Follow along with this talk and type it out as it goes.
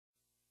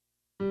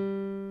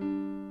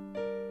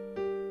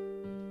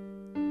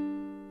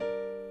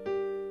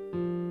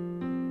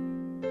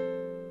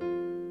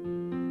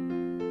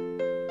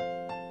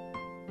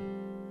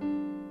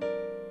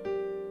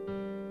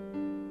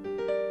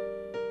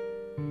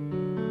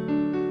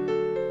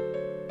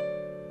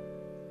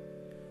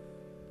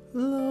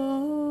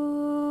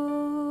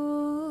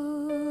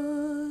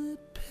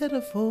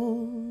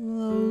pitiful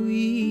are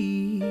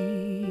we.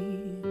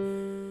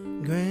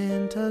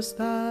 Grant us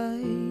thy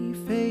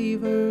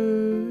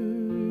favor.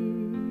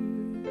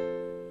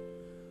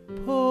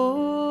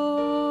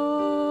 Pour,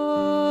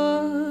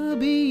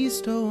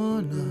 bestow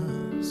on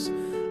us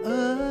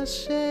a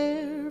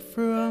share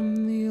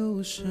from the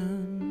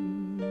ocean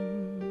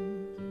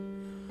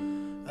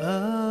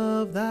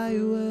of thy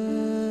wealth.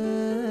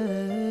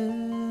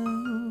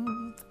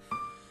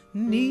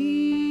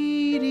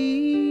 Needy,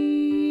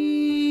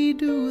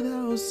 do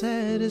thou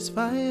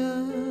satisfy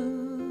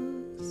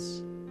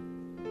us.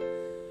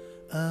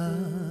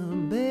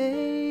 Abased,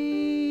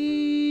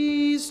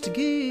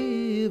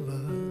 give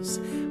us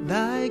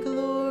thy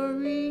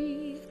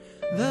glory.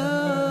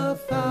 The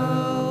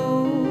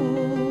fowls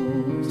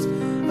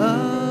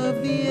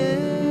of the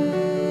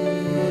air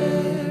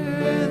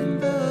and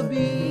the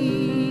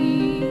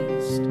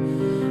beast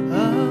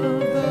of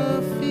the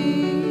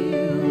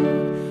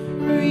field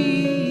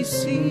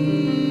receive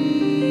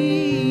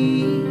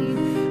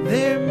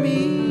their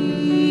meat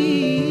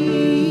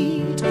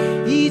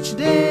each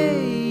day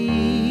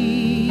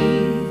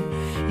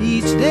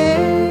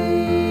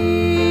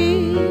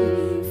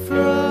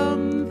from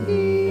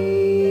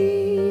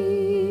thee,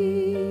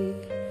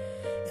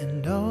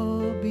 and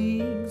all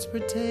beings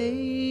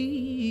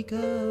partake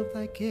of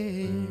thy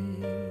care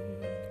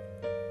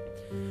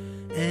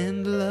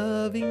and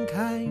loving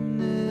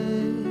kindness.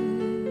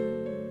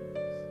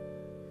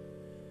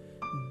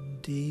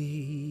 Deprive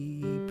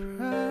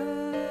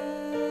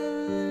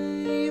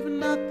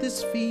not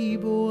this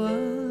feeble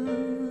one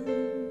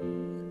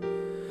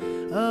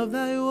of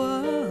thy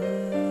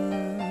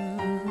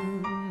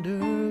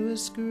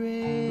wondrous grace,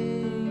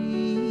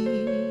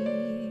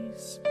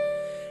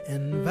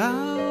 and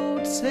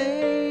vouchsafe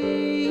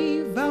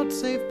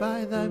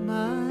by thy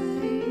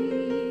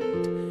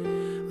might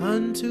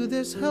unto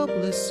this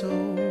helpless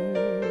soul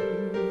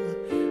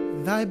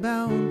thy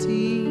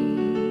bounty.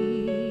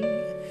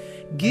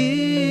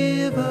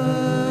 Give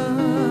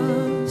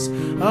us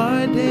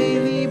our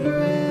daily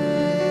bread,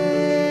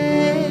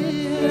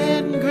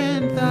 and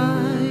grant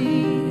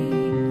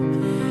thine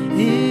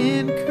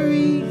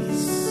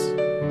increase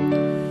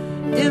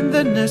in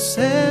the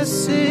necessities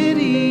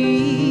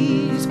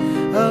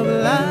of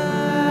life,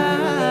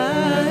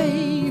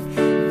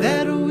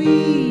 that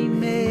we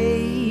may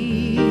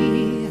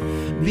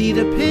be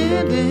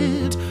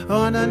dependent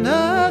on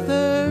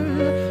another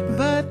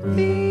but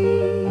thee.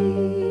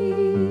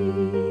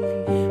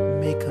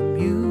 May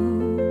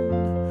commune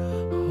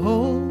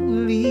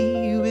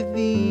wholly with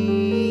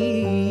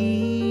thee.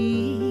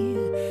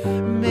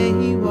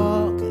 May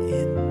walk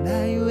in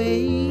thy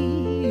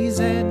ways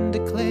and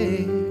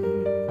declare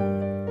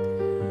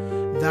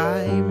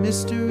thy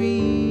mysteries.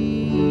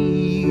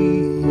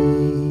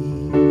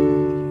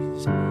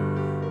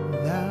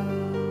 Thou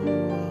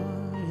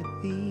art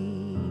the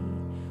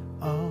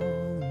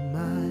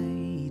Almighty,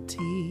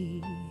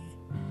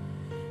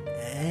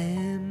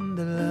 and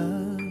the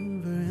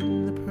lover and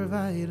the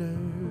provider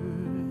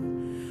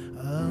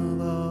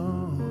of all